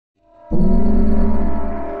You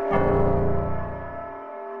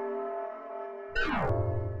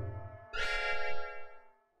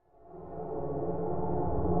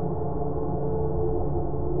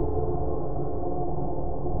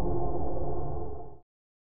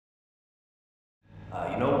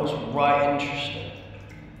know what's right interesting?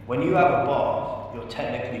 When you have a bath, you're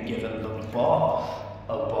technically given the bath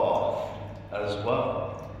a bath as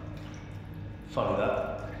well. Funny that.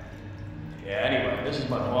 Yeah, anyway, this is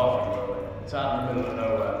my bathroom building. It's out in the middle of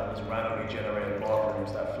nowhere. There's randomly generated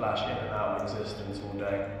bathrooms that flash in and out of existence all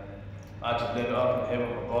day. I just live up in here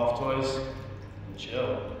with my bath toys and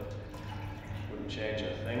chill. Wouldn't change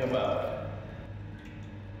a thing about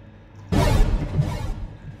it.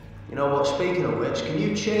 You know what, speaking of which, can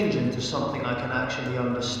you change into something I can actually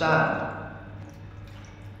understand?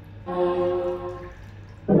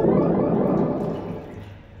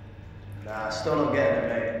 Nah, still not getting it,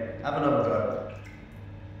 mate. Have another go.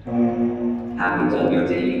 Have you done your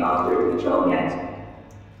daily bathroom patrol yet?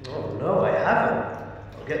 Oh no, I haven't.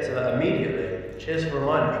 I'll get to that immediately. Cheers for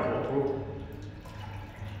reminding me, Corporal.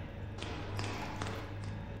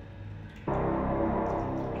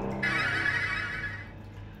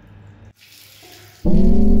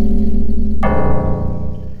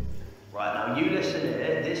 Right, now you listen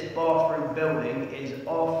here, this bathroom building is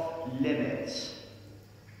off limits.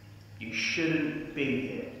 You shouldn't be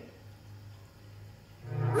here.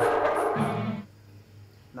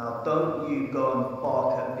 Now don't you go and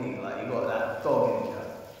bark at me like you got that dog in you.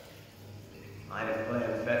 I ain't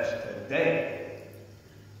playing fetch today.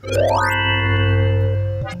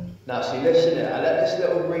 Now see, listen here, I let this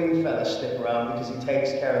little green fella stick around because he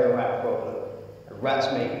takes care of the rat problem. And rats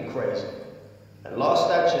make me crazy. And last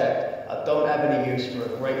I checked, I don't have any use for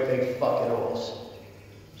a great big fucking horse.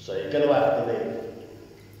 So you're gonna have to leave.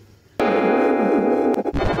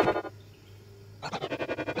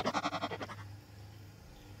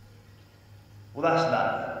 Well, that's that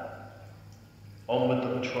then. On with the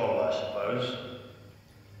patrol, I suppose.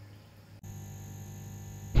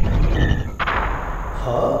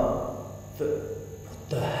 Huh? What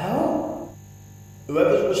the hell?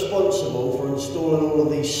 Whoever's responsible for installing all of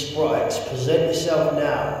these sprites, present yourself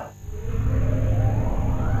now.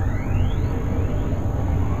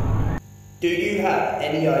 Do you have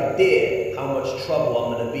any idea how much trouble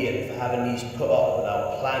I'm going to be in for having these put up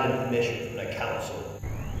without planning permission from the council?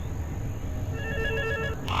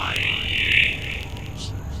 My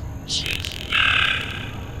name's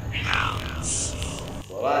Council.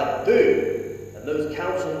 Well, I do. And those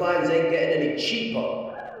council fines ain't getting any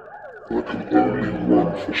cheaper. I can only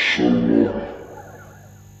run for so long.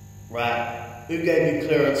 Right. Who gave you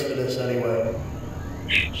clearance for this anyway?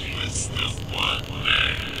 It was the one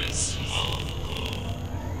man is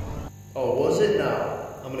Oh, was it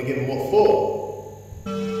now? I'm gonna give him what for?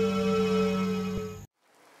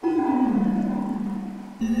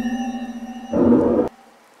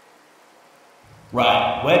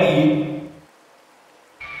 Right, where do you...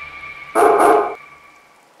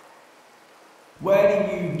 Where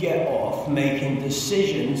do you get off making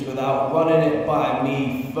decisions without running it by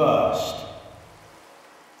me first?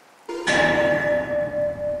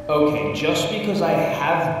 Okay, just because I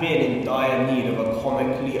have been in dire need of a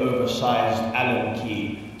comically oversized Allen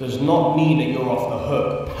key does not mean that you're off the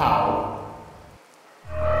hook, pal.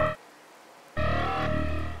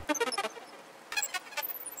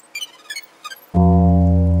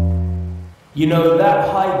 You know, that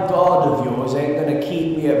high guard of yours ain't gonna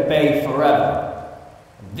keep me at bay forever.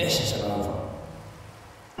 This isn't over.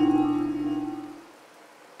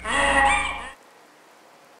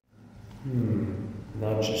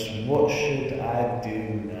 Now just what should I do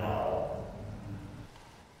now?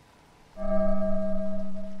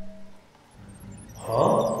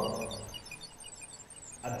 Huh?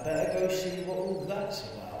 I'd better go see what all that's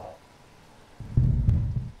about.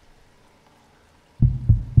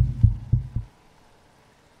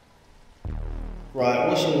 Right,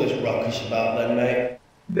 what's all this ruckus about then, mate?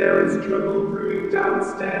 There is trouble brewing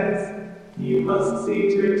downstairs. You must see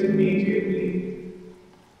to it immediately.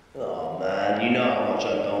 Oh man, you know how much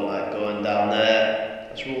I don't like going down there.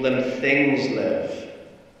 That's where all them things live.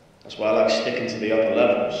 That's why I like sticking to the upper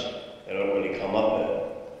levels. They don't really come up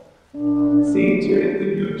here. See to it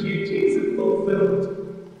that your duties are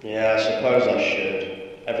fulfilled. Yeah, I suppose I should.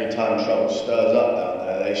 Every time trouble stirs up down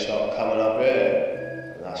there, they start coming up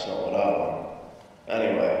here. And that's not what I want.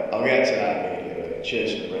 Anyway, I'll get to that immediately.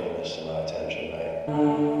 Cheers for bringing this to my attention, mate.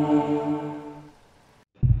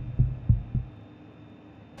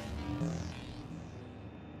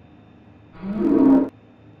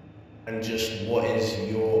 And just what is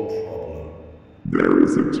your problem? There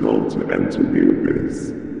is a toll to enter the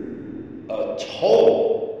abyss.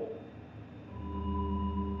 toll.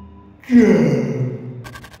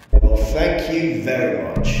 Well, thank you very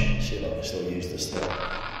much. See if I can still use this thing.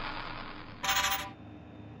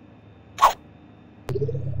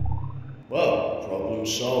 Well, problem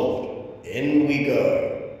solved. In we go.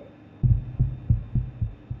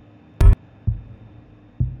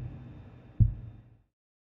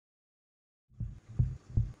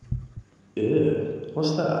 Ew,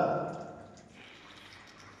 what's that?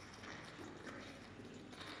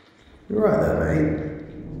 You're right there, mate.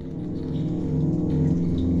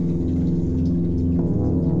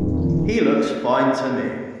 He looks fine to me.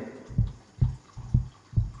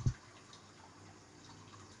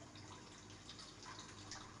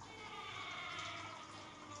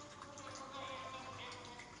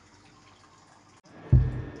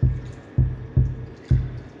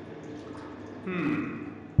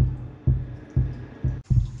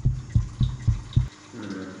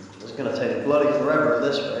 It's gonna take bloody forever at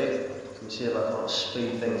this rate. Let me see if I can't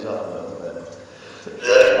speed things up a little bit.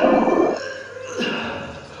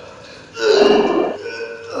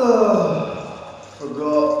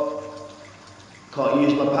 Forgot. Can't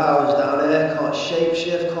use my powers down here. Can't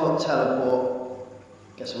shapeshift. Can't teleport.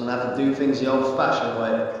 Guess I'm gonna have to do things the old-fashioned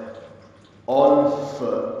way. On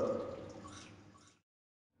foot.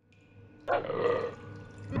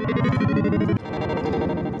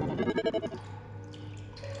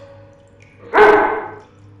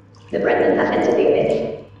 The Breadman has entered the image.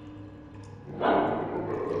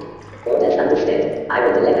 Orders understood. I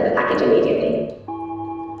will deliver the package immediately.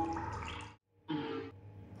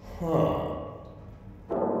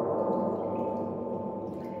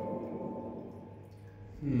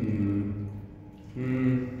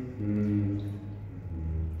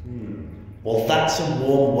 Well, that's a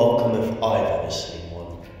warm welcome if I've ever seen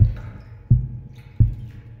one.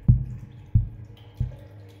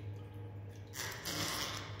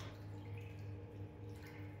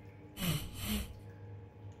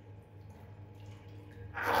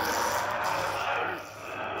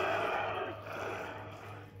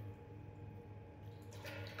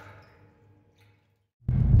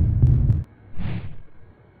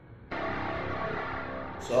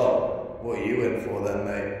 So, what are you in for then,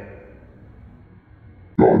 mate?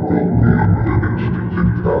 God will be unfinished and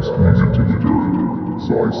cast me into the dirt.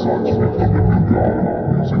 So I sought to become a new god,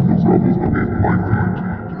 using the rubble beneath my feet.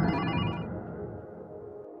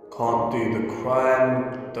 Can't do the crime,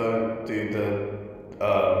 don't do the,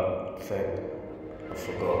 thing. I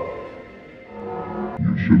forgot.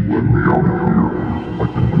 You should let me out of here. I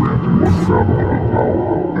can grant you unfathomable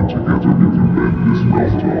power, and together we can bend this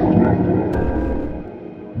mountain.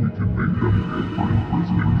 We can make them pay for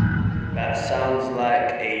imprisoning me. That sounds like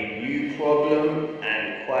a you problem,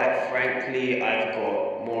 and quite frankly, I've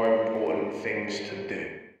got more important things to do.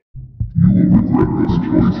 You will regret this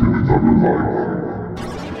choice in another life.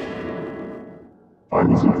 I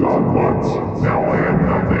was a god once, now I am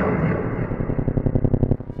nothing.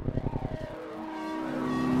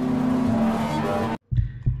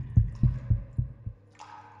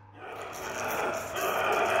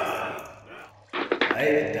 I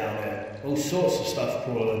hate it down here. All sorts of stuff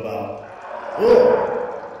crawling about. Oh!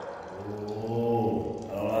 Oh,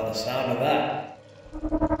 I don't like the sound of that.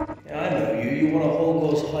 Yeah, I know you. You want to hold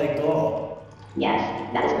God's high guard. Yes,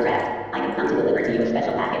 that is correct. I have come to deliver to you a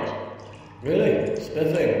special package. Really?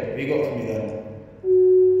 Spiffing. What you got for me then?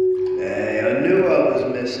 Hey, I knew I was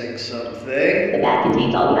missing something. The bag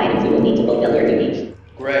contains all the items you will need to fulfill your duties.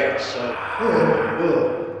 Great, so...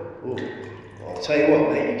 Ooh. Well, I'll tell you what,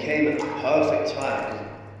 mate, you came at the perfect time.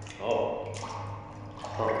 Oh.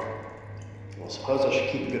 Huh. Well, I suppose I should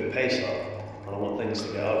keep a good pace up. I don't want things to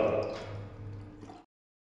get ugly.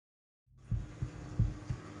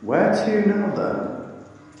 Where to now, then?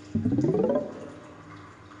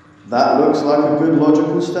 That looks like a good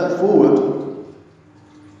logical step forward.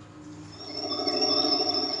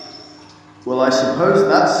 Well, I suppose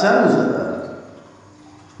that settles it then.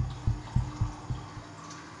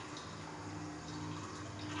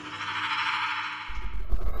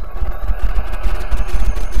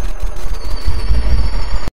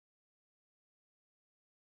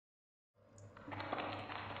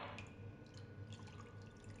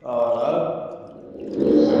 Oh, no.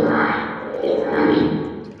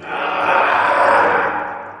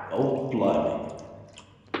 Oh, blimey.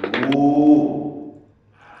 Ooh.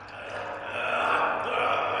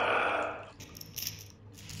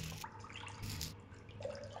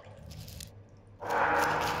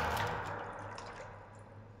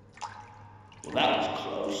 Well, that was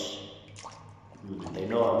close. They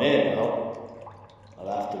know I'm in now.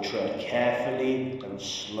 I'll have to tread carefully and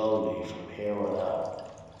slowly from here on out.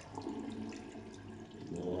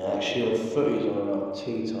 shield footies on around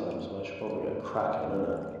tea time, so I should probably get cracking,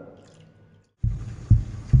 innit?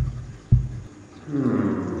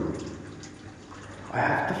 I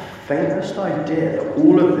have the faintest idea that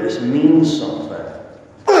all of this means something.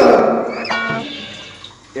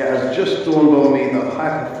 It has just dawned on me that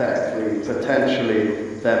hypothetically, potentially,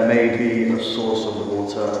 there may be a source of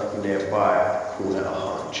water nearby. Call it a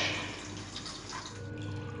hunch.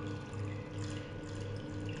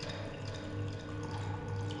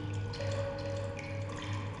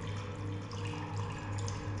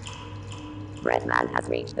 Breadman has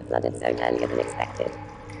reached the flooded zone earlier than expected.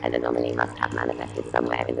 An anomaly must have manifested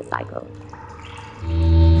somewhere in the cycle.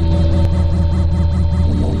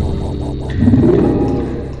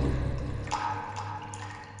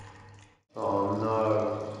 Oh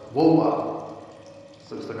no. Water.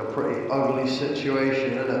 This looks like a pretty ugly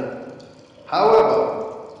situation, isn't it?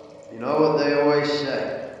 However, you know what they always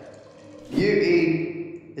say.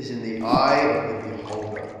 Beauty is in the eye of the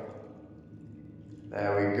beholder.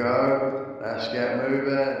 There we go. Let's get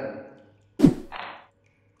moving.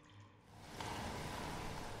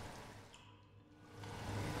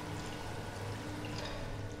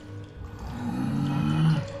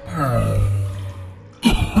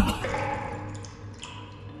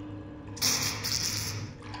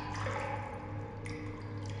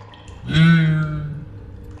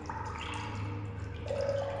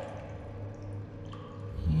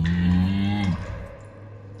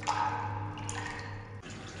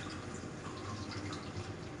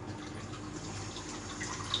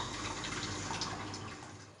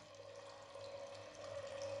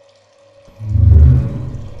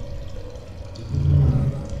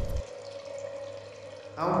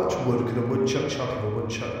 How much wood could a woodchuck chuck if a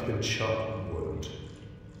woodchuck could chuck wood?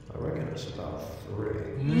 I reckon it's about 3.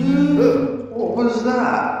 What was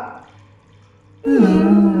that?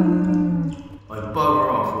 Like,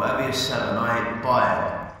 bugger off, whatever you're selling, I ain't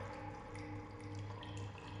buying.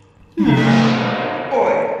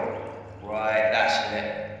 Oi! Right, that's it.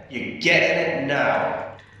 You're getting it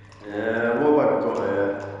now. Yeah, what have I got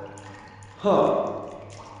here? Huh.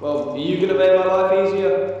 Well, are you gonna make my life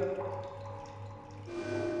easier?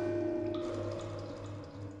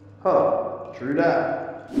 Huh, true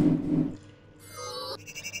that.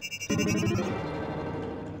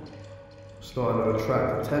 Starting to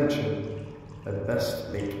attract attention. I'd best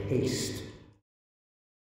make haste.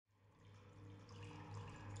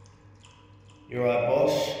 You alright,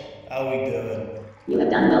 boss? How we doing? You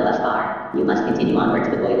have done well thus far. You must continue onward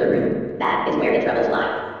to the boiler room. That is where the troubles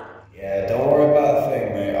lie. Yeah, don't worry about a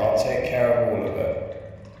thing, mate. I'll take care of all of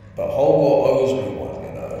it. But Holgor owes me one,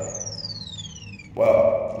 you know.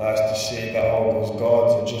 Well, nice to see that Holgor's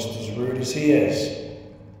guards are just as rude as he is.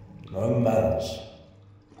 No manners.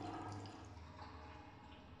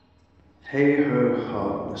 Hey ho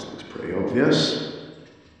hum, this looks pretty obvious.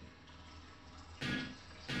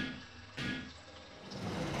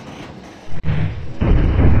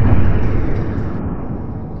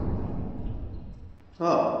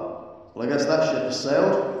 Oh, well I guess that ship has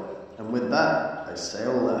sailed, and with that, I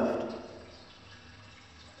sail left.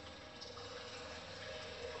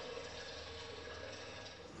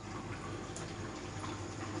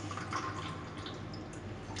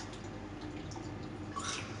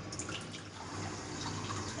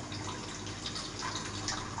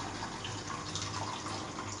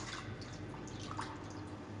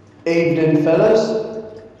 Evening, fellas.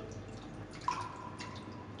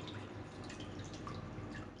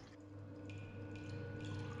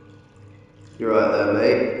 You're right there,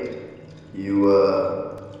 mate. You,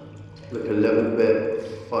 look a little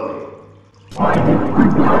bit funny. I never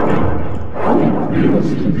doubted how it feels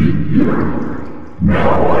to be here.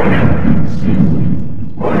 Now I am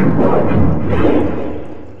consumed by rotten guilt,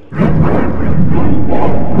 and I can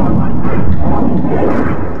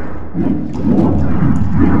no longer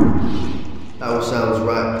recover. That all sounds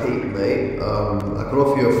right, Pete, mate. I can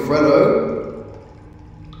offer you a Freddo.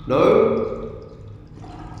 No?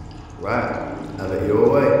 Right, have it your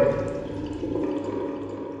way.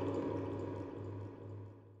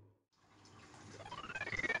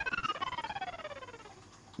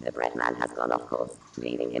 The Breadman has gone off course,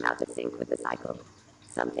 leaving him out of sync with the cycle.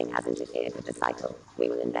 Something has interfered with the cycle. We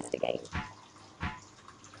will investigate.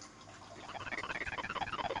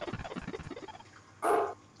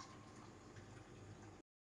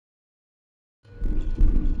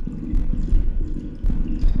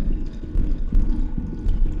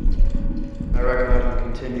 I reckon I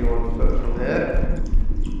can continue on foot from here.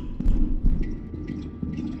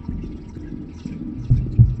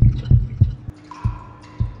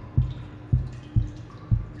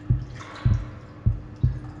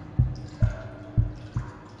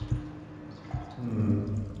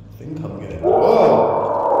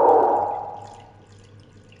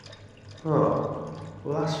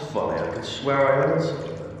 I swear I heard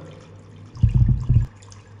something.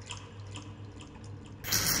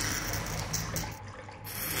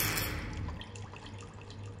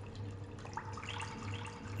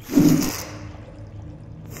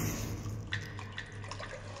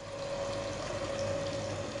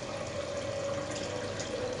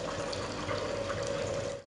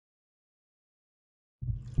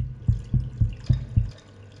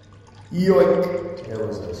 Yoink! Here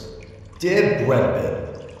was this. Dear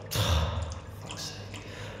Breadman, fuck's sake.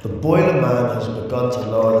 The BOILERMAN has begun to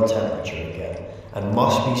lower the temperature again and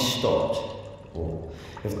must be stopped.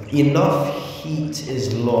 If enough heat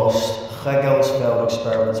is lost, Hegel's failed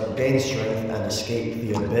experiments will gain strength and escape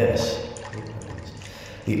the abyss.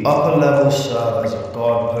 The upper levels serve as a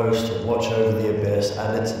guard post to watch over the abyss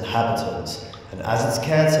and its inhabitants, and as its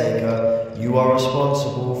caretaker, you are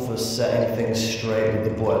responsible for setting things straight with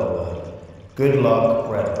the BOILERMAN. Good luck,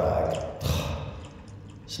 Breadbag.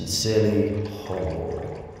 Sincerely,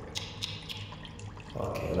 Hole.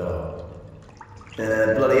 Fucking hell.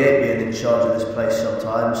 Bloody hate being in charge of this place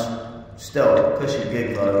sometimes. Still, cushy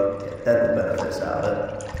gig though. Get dental benefits out of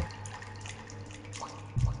it.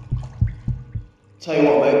 Tell you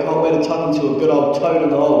what, mate, can't wait to tuck into a good old toad in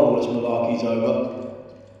the hole when all this malarkey's over.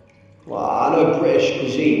 Well, I know British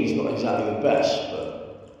cuisine's not exactly the best,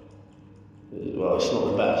 but... well, it's not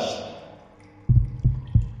the best.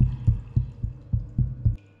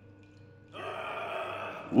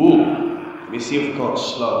 Ooh, let me see if we can't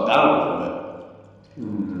slow it down a little bit.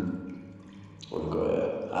 What have we got here?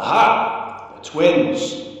 Aha! The twins!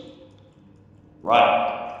 Right.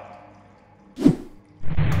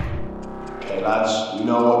 Okay, lads, you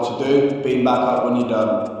know what to do. Beam back up when you're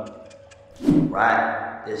done.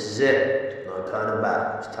 Right, this is it. No turning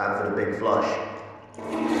back. It's time for the big flush.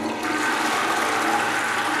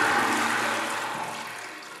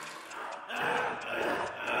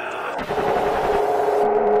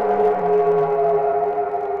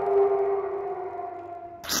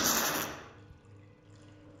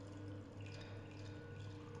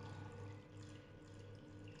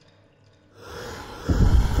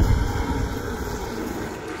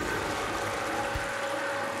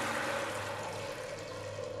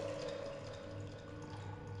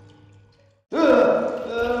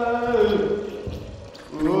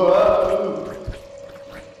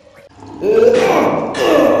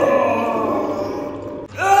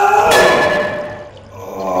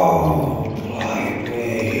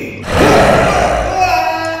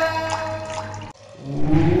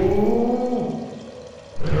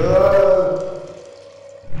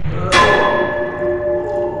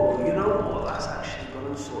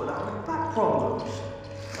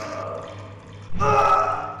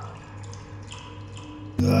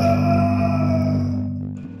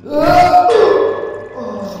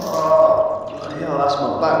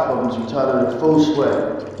 Returning in full swing.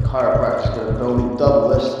 Chiropractor's going to bill me double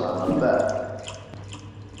this time, I bet.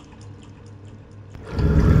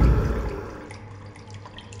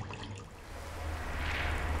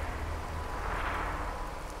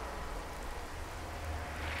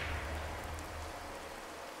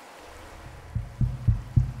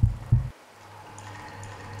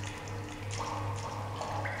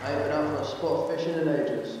 I ain't been out for a spot of fishing in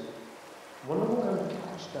ages. Wonder what I'm going to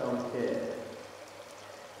catch down here.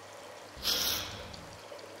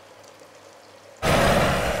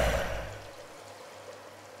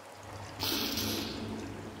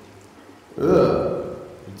 Ugh.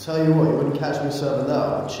 I tell you what, you wouldn't catch me serving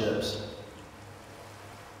that with chips.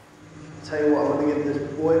 Tell you what, I'm gonna give this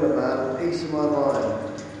BOILERMAN a piece of my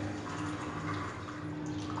mind.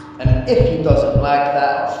 And if he doesn't like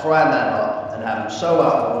that, I'll fry man up and have him so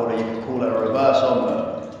out of order you can call it a reverse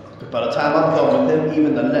omelette. But by the time I'm done with him,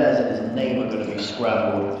 even the letters in his name are gonna be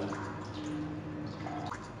scrambled.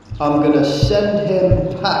 I'm gonna send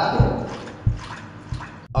him packing.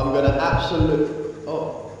 I'm gonna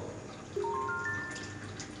oh.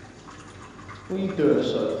 What are you doing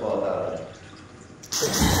so far down there?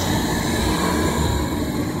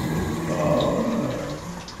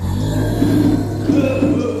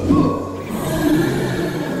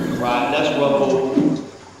 Right, let's rumble.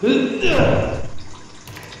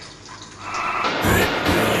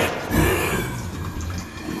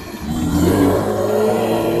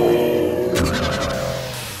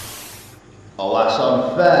 Oh, that's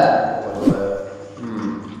unfair.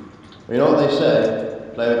 You know what they say?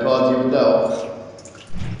 Play the cards you were dealt.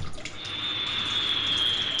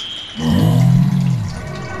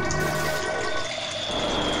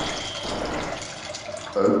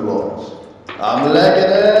 Oh, blocks. I'm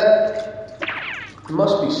legging it! There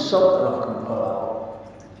must be something I can pull out.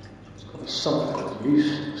 There's got to be something of use.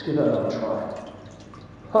 Let's give it another try.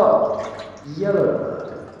 Huh. Yellow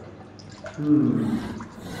man.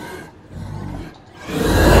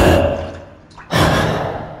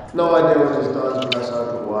 No idea what this does, but let's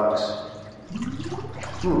hope it works.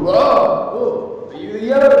 Oh, are you the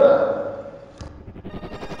yellow man?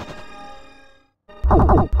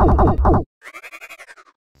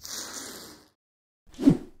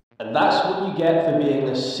 And that's what you get for being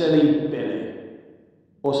a silly Billy.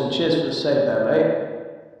 Also, cheers for the save there, mate.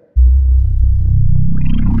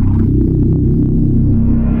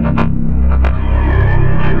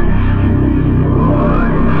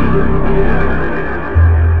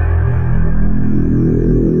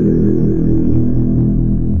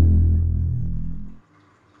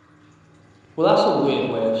 Well, that's a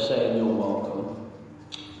weird way of saying you're welcome.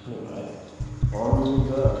 Anyway, on we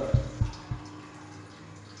go.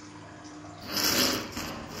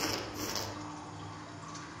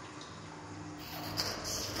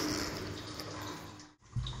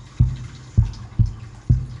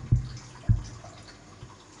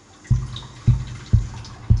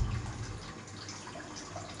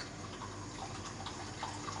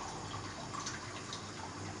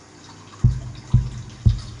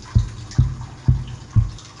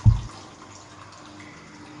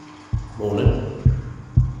 Morning.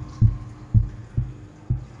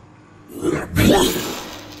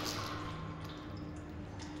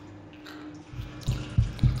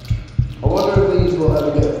 I wonder if these will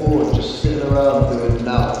ever get bored just sitting around doing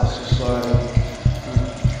nothing. Society.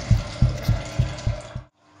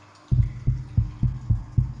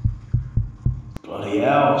 Bloody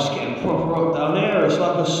hell, it's getting proper hot down here. It's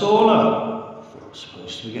like a sauna. I thought it was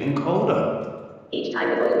supposed to be getting colder. Each time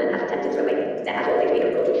the boilerman has attempted to awaken, there has always been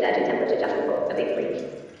a quarterly surge in temperature just before a big freeze.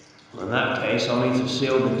 Well, in that case, I'll need to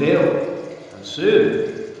seal the deal. And soon.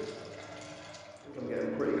 I think I'm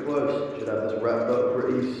getting pretty close. Should have this wrapped up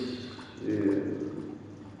pretty soon.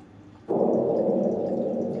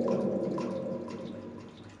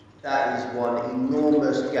 That is one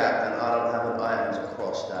enormous gap, and I don't have an iron to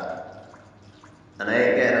cross that. And I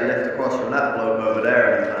ain't getting a lift across from that bloke over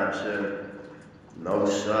there anytime soon. No,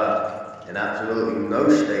 sir. In absolutely no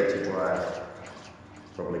state to drive.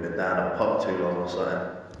 Probably been down a pub too long or something.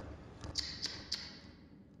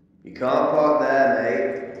 You can't park there,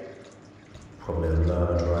 mate. Probably a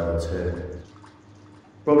learner driver too.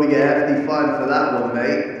 Probably get a hefty fine for that one,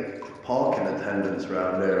 mate. Parking attendants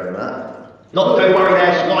round here and that. Not to worry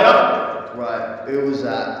there, Slider. Right, who was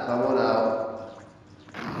that? Come on out.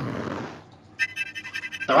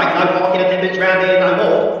 There ain't no parking attendants round here no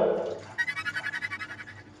more.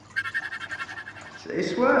 They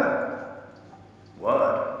swear. What?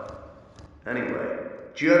 Anyway,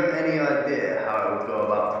 do you have any idea how I would go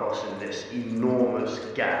about crossing this enormous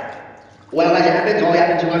gap? Well, as it happens, I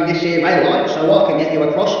happen to own this here rail line, so I can get you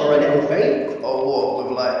across for a little fee. Oh, what?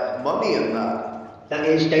 With like money and that? That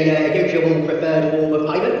is the usual preferred form of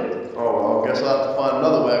payment. Oh, well, I guess I'll have to find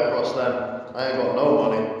another way across then. I ain't got no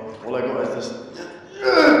money. All I got is this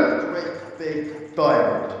great big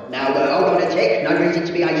diamond. Now, hold on a tick, no reason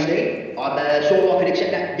to be hasty. I'm sure I can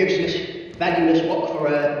accept that useless, valueless rock for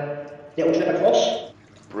a little trip across.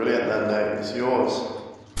 Brilliant then, mate. It's yours.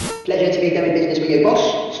 Pleasure to be doing business with you,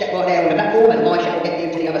 boss. Step right there on the platform and I shall get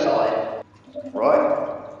you to the other side. Right,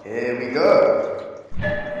 here we go.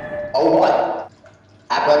 All right.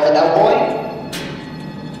 Abracadabra, boy.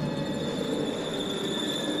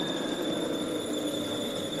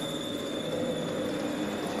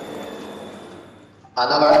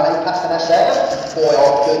 Another happy customer service? Boy,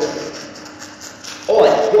 I'm good. Oi,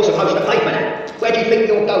 you're supposed to pay for that. Where do you think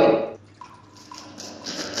you're going?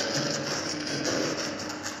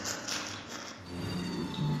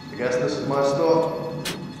 I guess this is my stop.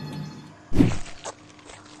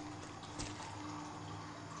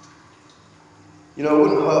 You know, it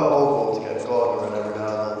wouldn't hurt Holborn to get a gardener in every now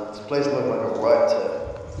and then. This place looks like a right tip.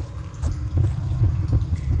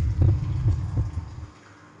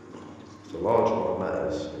 It's a large one, that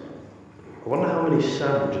is. I wonder how many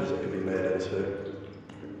sandwiches it could be made into.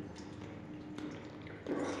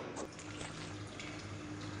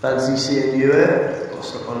 Fancy seeing you here? Gotta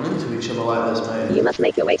stop running into each other like this, mate. You must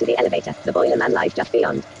make your way to the elevator. The boilerman lies just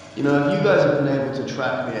beyond. You know, if you guys have been able to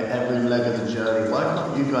track me at every leg of the journey, why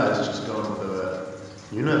can't you guys just go and do it?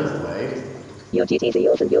 You know the way. Your duties are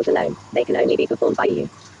yours and yours alone. They can only be performed by you.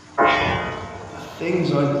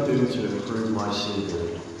 Things I do to improve my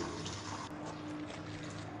CV.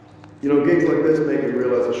 You know, gigs like this make me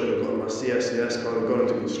realise I should have gotten my CSCS card and gone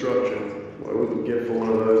into construction. Well, I wouldn't give for one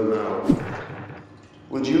of those now.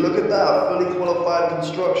 Would you look at that, a fully qualified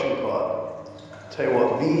construction card? Tell you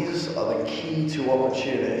what, these are the key to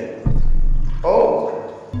opportunity.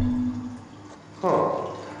 Oh! Huh.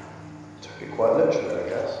 quite literally, I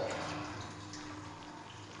guess.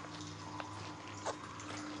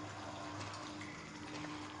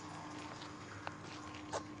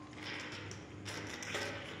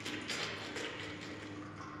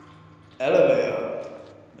 Elevator.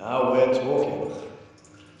 Now we're talking.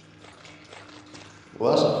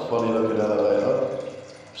 Well, that's a funny looking elevator.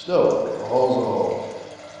 Still, a hole's a hole.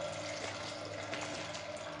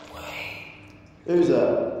 Wait. Who's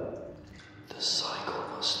that? The cycle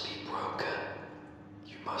must be broken.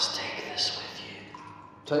 You must take this with you.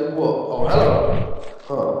 Take what? Oh, hello.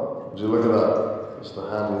 Huh. Would you look at that? It's the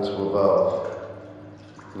handle to a valve.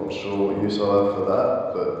 Not sure what use I'll have for that,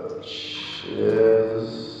 but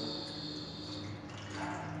cheers.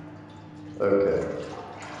 Okay.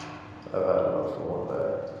 I've had enough for one day.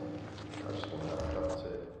 I just want to have a cup of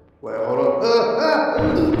tea. Wait, hold on. Oh,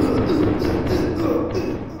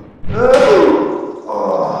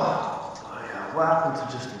 yeah. What happened to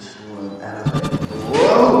just installing an elevator?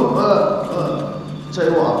 Whoa! Tell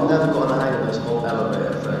you what, I've never gotten a hang of this whole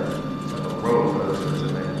elevator thing. It's like a roller coaster to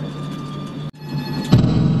me.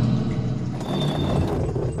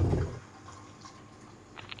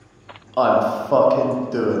 I'm fucking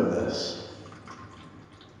doing this.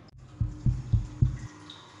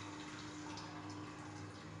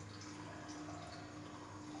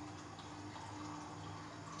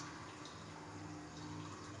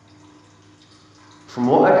 From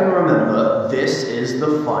what I can remember, this is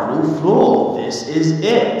the final floor. This is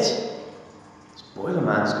it. This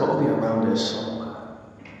BOILERMAN's got to be around here somewhere.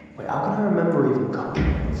 Wait, how can I remember even coming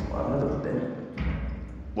here before? I've never been.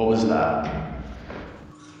 What was that?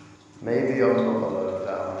 Maybe I'm not alone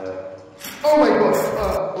down here. Oh my god!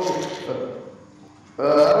 I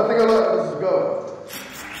don't think I like where this is going.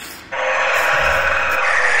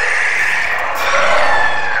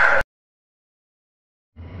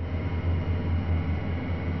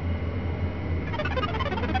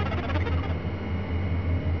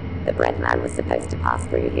 The Breadman was supposed to pass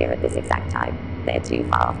through here at this exact time. They're too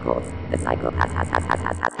far off course. The cycle has.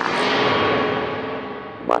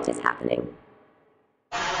 What is happening?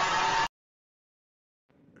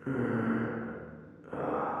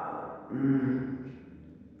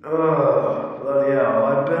 Bloody hell,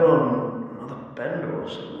 have I been on another bender or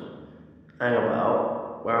something? Hang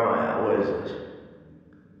about. Where am I at? What is this?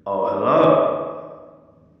 Oh, hello.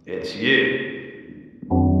 It's you.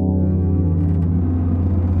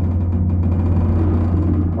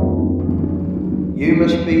 You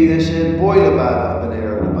must be this here BOILERMAN I've been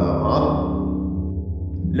hearing about, huh?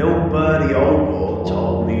 Little birdie Oldboy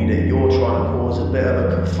told me that you're trying to cause a bit of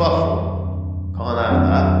a kerfuffle. Can't have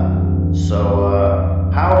that. So,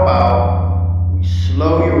 how about we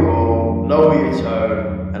slow your roll, lower your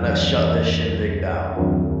tone, and let's shut this shindig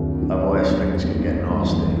down. Otherwise things can get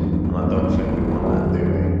nasty, and I don't think we want that, do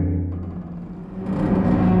we?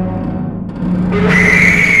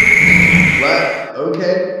 Right,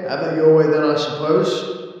 okay, have it your way then, I suppose.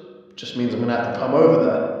 Just means I'm gonna have to come over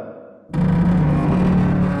there.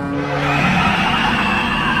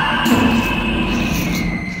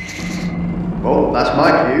 Well, that's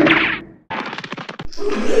my cue.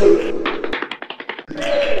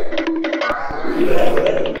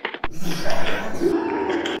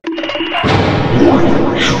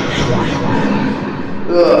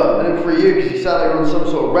 Ugh, and for you, because you sound like you're on some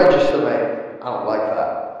sort of register, mate. I don't like that.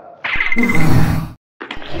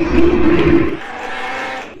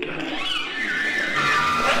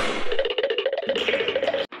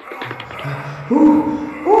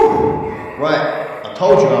 Right, I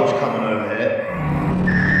told you I was coming over here.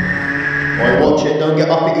 Boy, watch it, don't get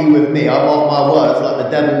uppity with me. I mark my words like the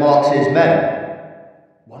devil marks his men.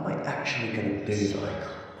 What am I actually going to do? Who's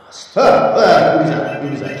that?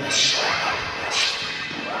 Who's that?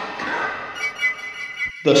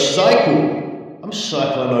 The cycle? I'm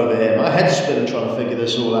cycling over here. My head's spinning trying to figure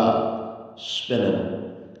this all out.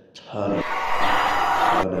 Spinning. Turning.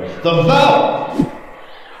 The valve!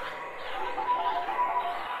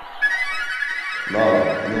 No,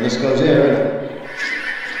 and then this goes here,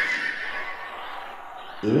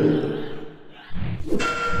 innit?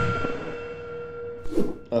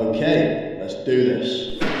 Okay, let's do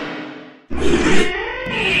this.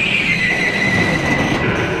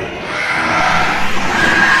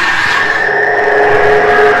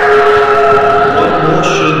 What more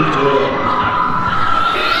should do it?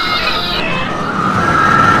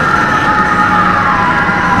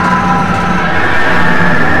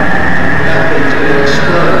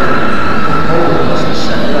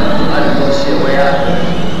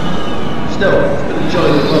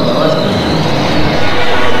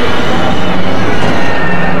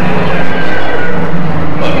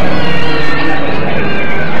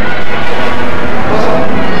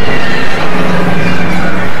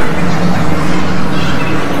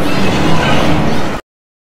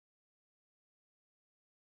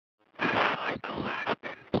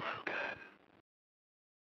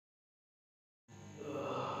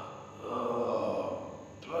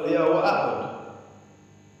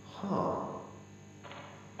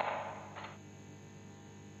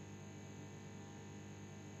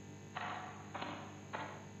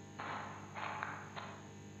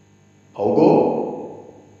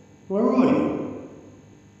 Hogo? Where are you?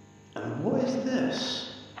 And what is this?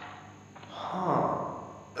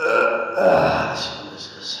 What is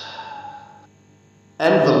this?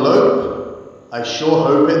 Envelope? I sure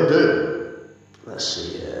hope it do. Let's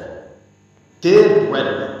see here. Dear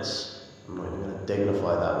Breadmans, I'm not even going to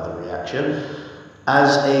dignify that with a reaction.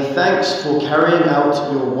 As a thanks for carrying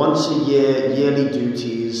out your once-a-year yearly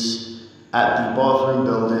duties at the bathroom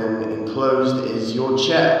building, enclosed is your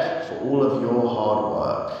check for all of your hard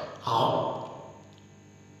work. Oh.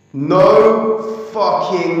 No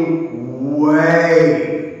fucking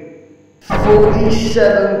way.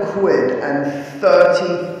 47 quid and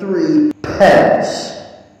 33 pence.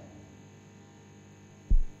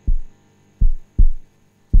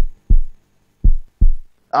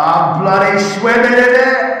 I'm bloody swimming in it!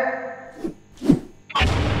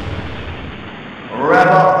 Rev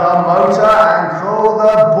up the motor and call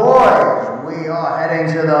the boys! We are heading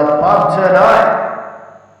to the pub tonight!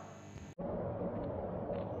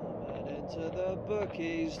 Heading to the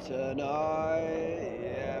bookies tonight!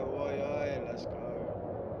 Yeah, boy, let's go.